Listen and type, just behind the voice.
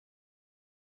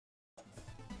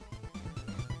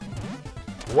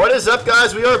What is up,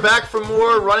 guys? We are back for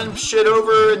more running shit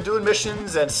over and doing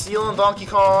missions and stealing Donkey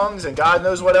Kongs and God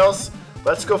knows what else.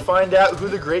 Let's go find out who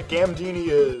the great Gamdini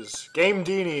is.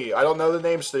 Gamdini. I don't know the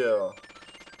name still.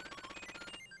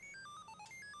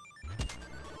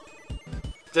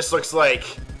 This looks like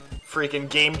freaking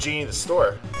Game Genie the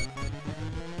store.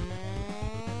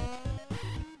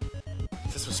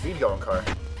 Is this a speed going car?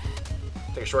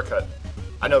 Take a shortcut.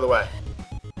 I know the way.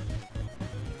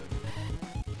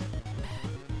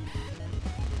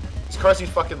 These cars need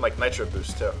fucking like nitro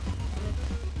boost too.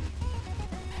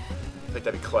 I think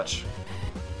that'd be clutch.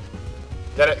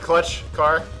 Get it? Clutch?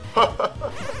 Car?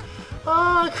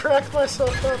 Ah, I cracked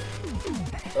myself up.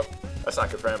 Oh, that's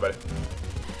not good for anybody.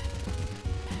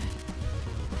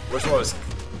 Where's one of those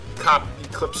cop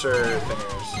eclipser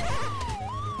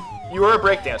thingers? You were a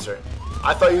breakdancer.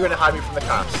 I thought you were gonna hide me from the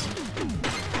cops.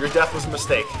 Your death was a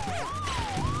mistake.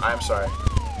 I am sorry.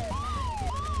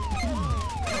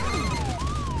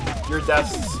 Your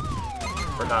deaths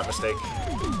were not a mistake.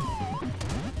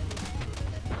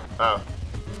 Oh.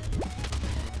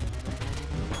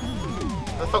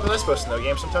 How the fuck was I supposed to know,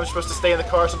 game? Sometimes you're supposed to stay in the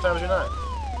car, sometimes you're not.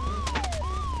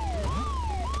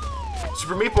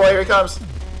 Super Meat Boy, here he comes.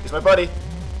 He's my buddy.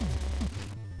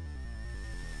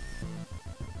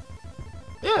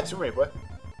 Yeah, Super Meat Boy.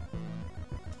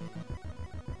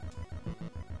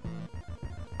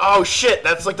 Oh shit,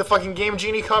 that's like the fucking Game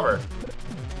Genie cover.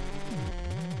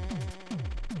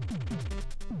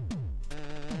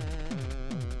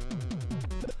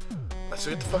 Let's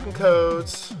get the fucking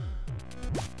codes.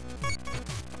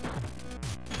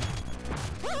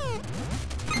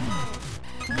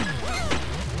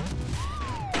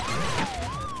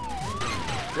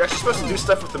 You're actually supposed to do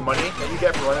stuff with the money that you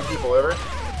get for running people over?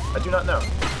 I do not know.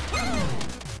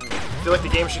 I feel like the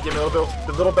game should give me a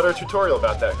little better tutorial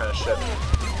about that kind of shit.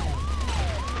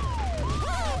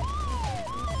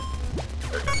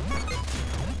 There we go.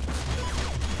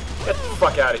 Get the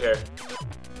fuck out of here.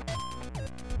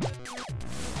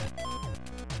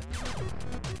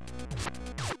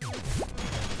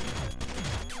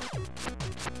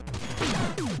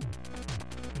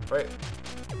 Wait.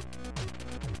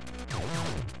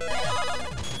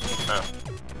 Oh.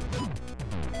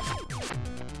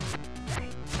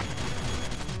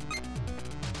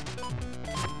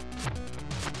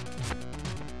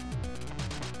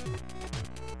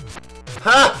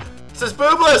 Ha! It says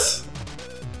boobless!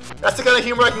 That's the kind of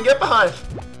humor I can get behind.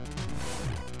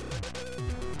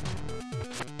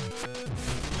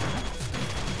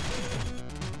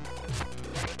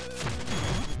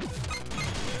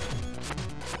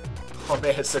 Oh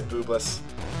man, it said boobless.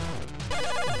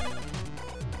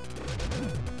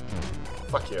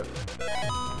 Fuck you.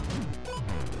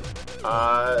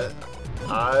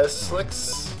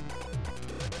 Slicks.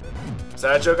 Is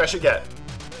that a joke I should get?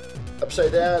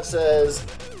 Upside down it says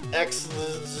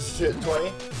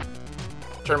X20.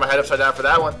 Turn my head upside down for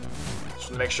that one. Just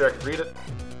to make sure I could read it.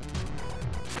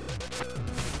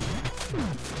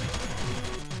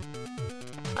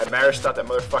 I marriage shot that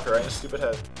motherfucker right in his stupid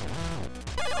head.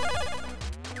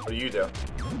 What do you do?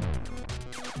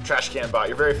 Trash can bot,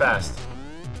 you're very fast.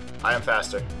 I am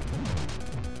faster.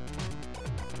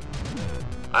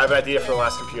 I have an idea for the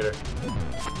last computer.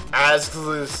 As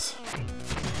loose.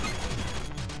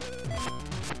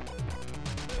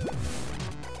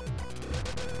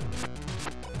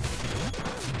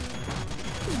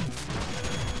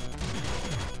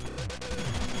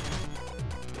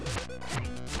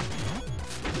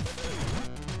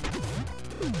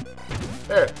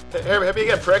 Here, hit me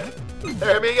again, prick.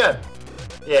 There, hit me again.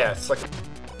 Yeah, it's like,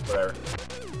 whatever.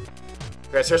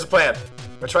 Okay, so here's the plan.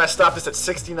 I'm gonna try to stop this at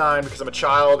 69 because I'm a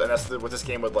child, and that's what this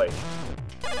game would like.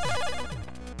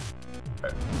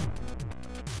 Okay.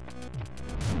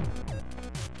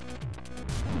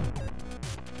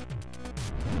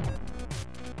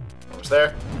 Almost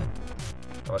there.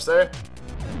 Almost there.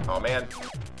 Oh man.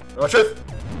 No truth.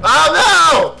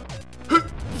 Oh no!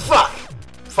 Fuck!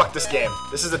 Fuck this game.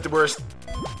 This is the worst.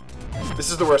 This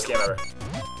is the worst game ever.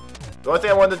 The only thing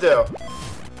I wanted to do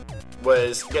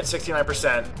was get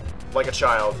 69% like a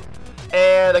child.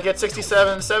 And I get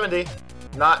 67, 70.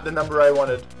 Not the number I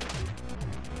wanted.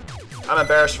 I'm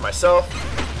embarrassed for myself.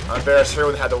 I'm embarrassed for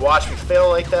everyone that had to watch me fail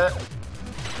like that.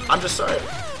 I'm just sorry.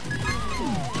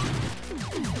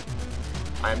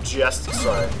 I am just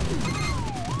sorry.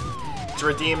 To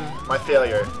redeem my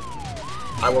failure,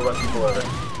 I will run people over.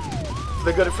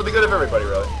 For the good of everybody,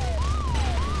 really.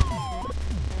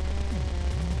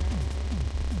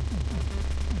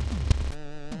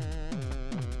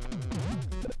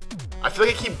 I feel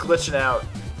like I keep glitching out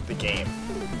the game.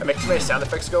 I make too many sound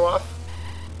effects go off.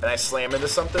 and I slam into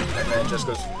something, and then it just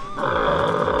goes.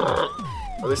 Or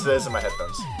at least it is in my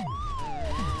headphones.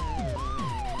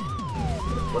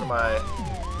 What am I?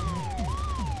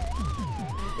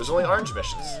 There's only orange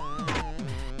missions.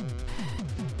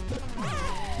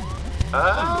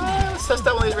 Let's test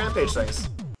out one of these Rampage things.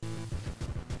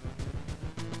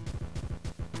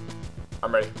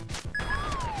 I'm ready.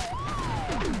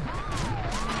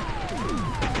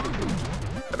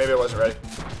 Maybe I wasn't ready.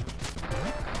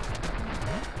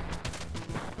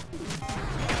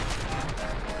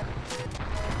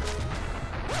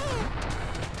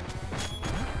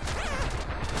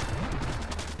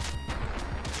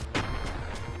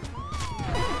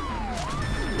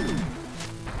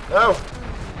 No!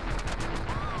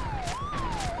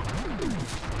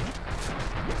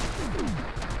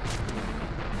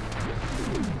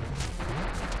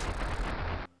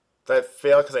 Did I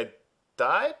fail because I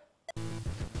died?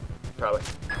 Probably.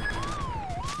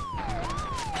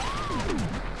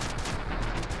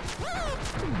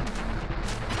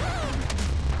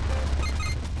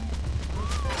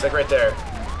 It's like right there.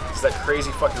 It's that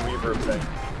crazy fucking reverb thing.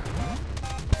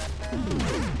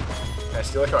 Can I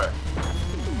steal a car?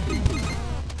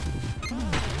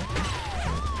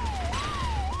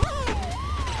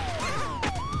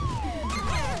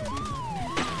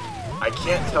 I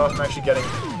can't tell if I'm actually getting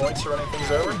points or running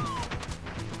things over.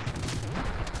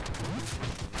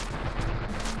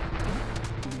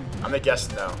 I'm gonna guess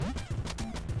no.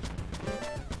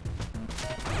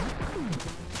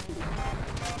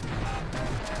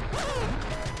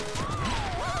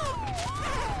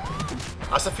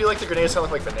 I also feel like the grenades kind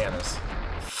of look like bananas.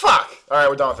 Fuck! Alright,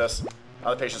 we're done with this.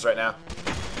 Out of patience right now.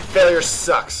 Failure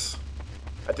sucks.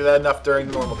 I do that enough during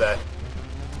the normal day.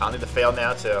 I'll need to fail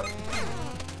now too.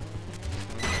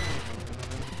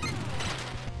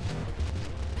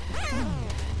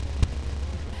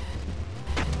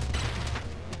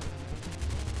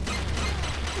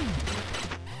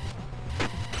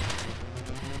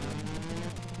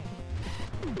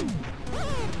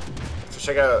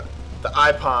 Check out the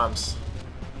eye palms.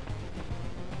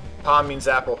 Palm means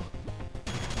apple.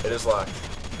 It is locked.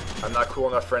 I'm not cool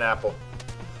enough for an apple.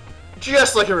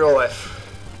 Just like in real life.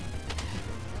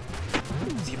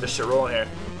 Let's keep this shit rolling here.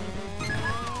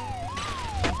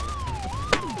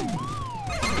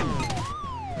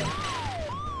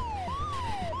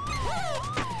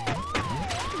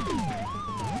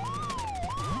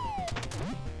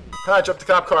 I jumped the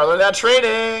cop car. Learn that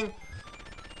training!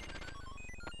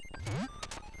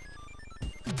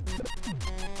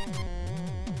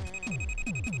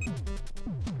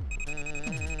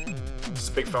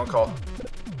 Big phone call.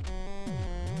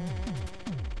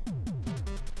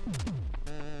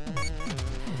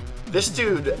 This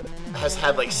dude has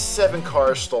had like 7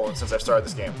 cars stolen since I've started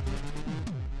this game.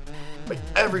 Like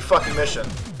every fucking mission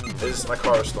is my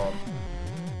car stolen.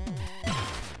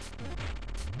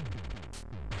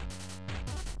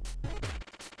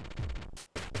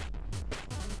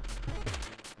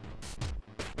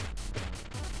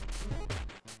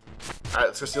 Alright,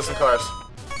 let's go steal some cars.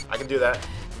 I can do that.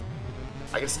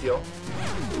 I can steal.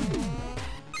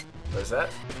 What is that?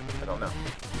 I don't know.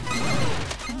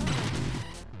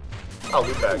 Oh,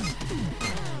 loot bags.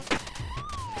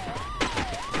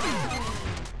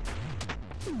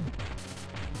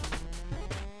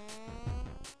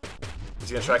 Is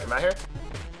he gonna try to come out here?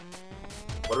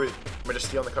 What are we? We're just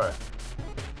stealing the car.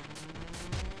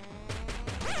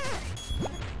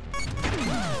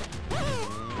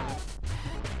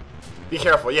 Be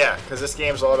careful, yeah, because this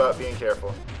game's all about being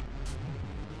careful.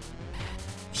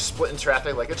 Splitting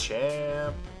traffic like a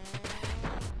champ.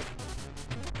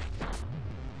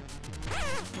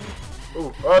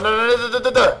 Ooh. Oh,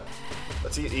 no.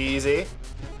 Let's eat easy.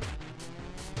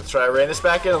 Let's try to rein this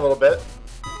back in a little bit.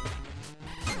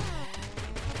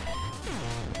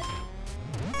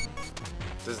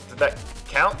 Did that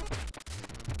count?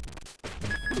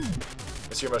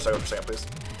 Let's see your motorcycle for a second, please.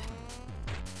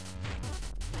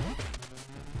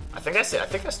 I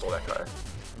think I stole that car.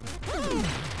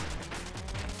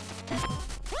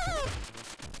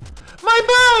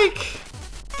 My bike!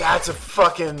 That's a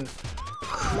fucking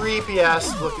creepy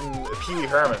ass looking Pee Wee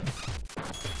Herman.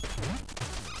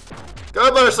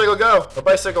 Go motorcycle, go! Or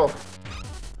bicycle.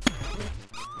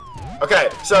 Okay,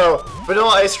 so vanilla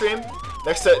ice cream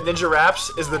next to Ninja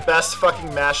Wraps is the best fucking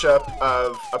mashup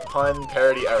of a pun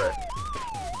parody ever.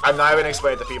 I'm not even gonna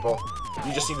explain it to people.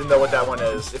 You just need to know what that one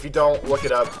is. If you don't, look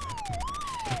it up.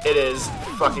 It is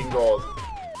fucking gold.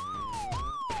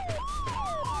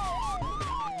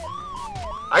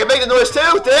 I can make the noise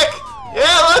too, dick!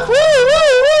 Yeah, look! Woo, woo,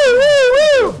 woo,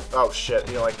 woo, woo! Oh shit,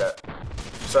 you don't like that.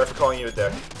 Sorry for calling you a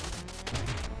dick.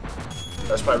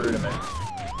 That's probably rude of me.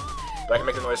 But I can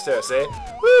make the noise too, see?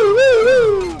 Woo, woo,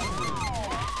 woo!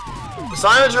 The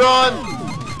sirens are on!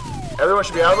 Everyone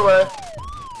should be out of the way.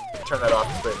 Turn that off,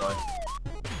 it's pretty annoying.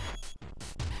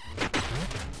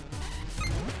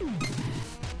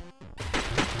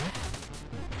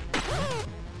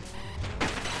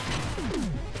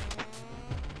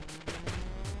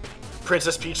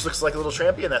 Princess Peach looks like a little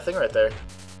trampy in that thing right there.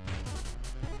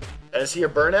 And is he a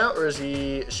Burnout or is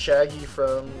he Shaggy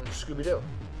from Scooby-Doo?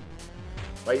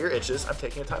 My ear itches. I'm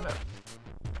taking a timeout.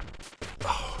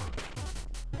 Oh.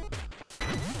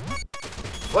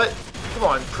 What? Come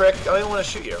on, prick. I don't even want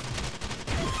to shoot you.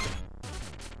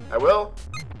 I will.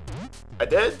 I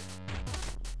did.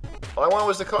 All I wanted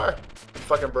was the car. You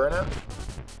fucking Burnout.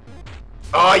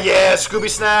 Oh yeah, Scooby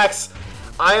Snacks.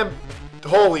 I am...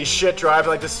 Holy shit, driving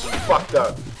like this is fucked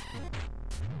up.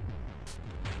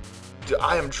 Dude,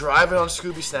 I am driving on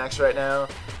Scooby Snacks right now.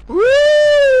 Woo!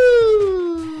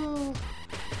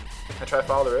 Can I try to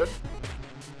follow the road?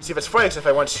 See, if it's funny, because if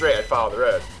I went straight, I'd follow the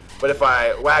road. But if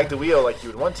I wag the wheel like you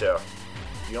would want to,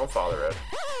 you don't follow the road.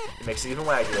 It makes it even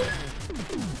waggier.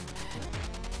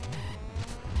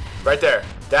 Right there.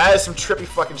 That is some trippy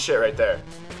fucking shit right there.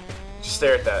 Just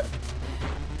stare at that.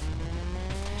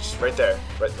 Just right there.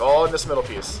 Right, all in this middle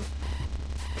piece.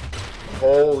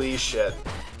 Holy shit.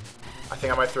 I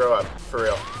think I might throw up. For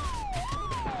real.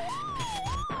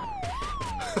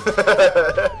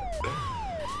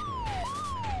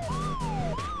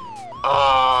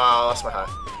 Ah, I lost my high.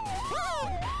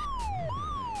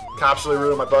 Cops really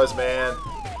ruined my buzz, man.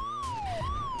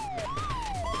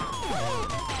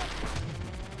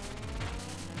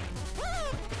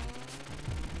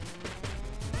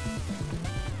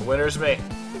 The winner's me.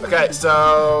 Okay,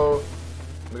 so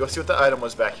let me go see what the item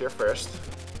was back here first.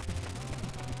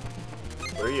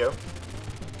 What are you?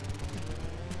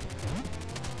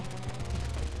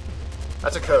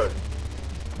 That's a code.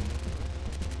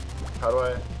 How do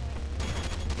I...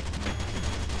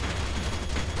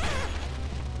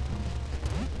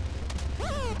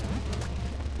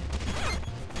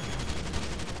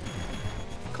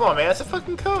 Come on, man, that's a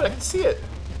fucking code. I can see it.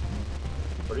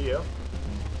 What are you?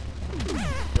 You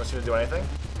want me to do anything?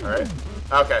 Alright.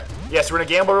 Okay. Yeah, so we're gonna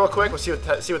gamble real quick. We'll see what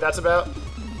that's about. And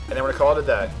then we're gonna call it a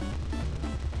day.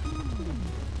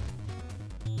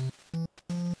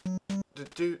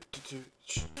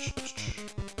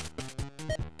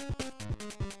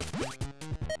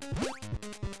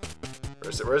 Where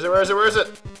is it? Where is it? Where is it? Where is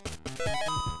it?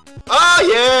 Oh,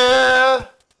 yeah!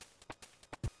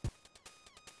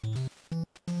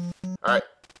 Alright.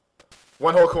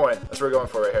 One whole coin. That's what we're going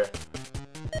for right here.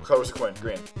 What color was the coin?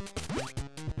 Green.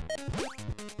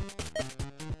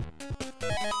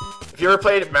 If you ever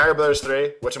played Mario Bros.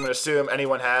 3, which I'm going to assume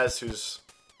anyone has who's...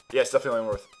 Yeah, it's definitely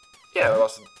only worth... Yeah, I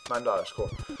lost $9. Cool.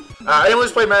 Anyone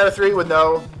who's played Mario 3 would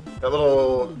know that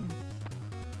little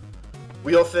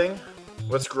wheel thing.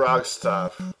 What's Grog's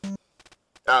stop?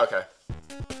 Oh, okay.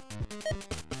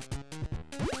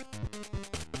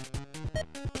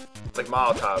 It's like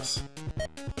Molotovs.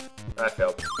 I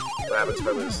failed. What happens if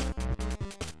I lose?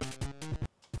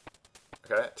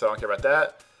 Okay, so I don't care about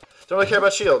that. Don't really care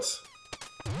about shields.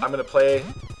 I'm gonna play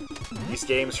these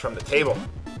games from the table.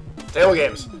 Table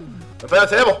games. I'm gonna play on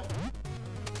the table.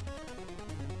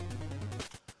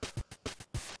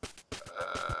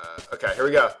 Okay, here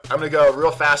we go. I'm gonna go real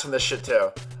fast on this shit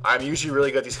too. I'm usually really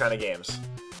good at these kind of games.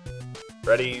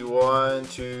 Ready? 1,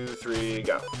 2, 3,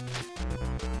 go.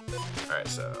 Alright,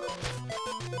 so...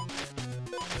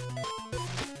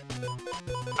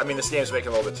 I mean, this game's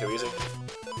making it a little bit too easy.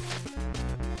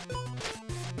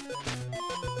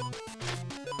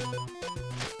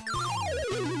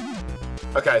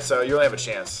 Okay, so you only have a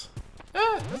chance.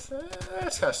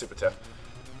 That's kind of stupid too.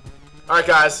 Alright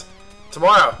guys,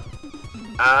 tomorrow,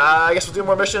 I guess we'll do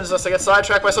more missions unless I get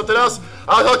sidetracked by something else.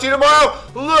 I'll talk to you tomorrow.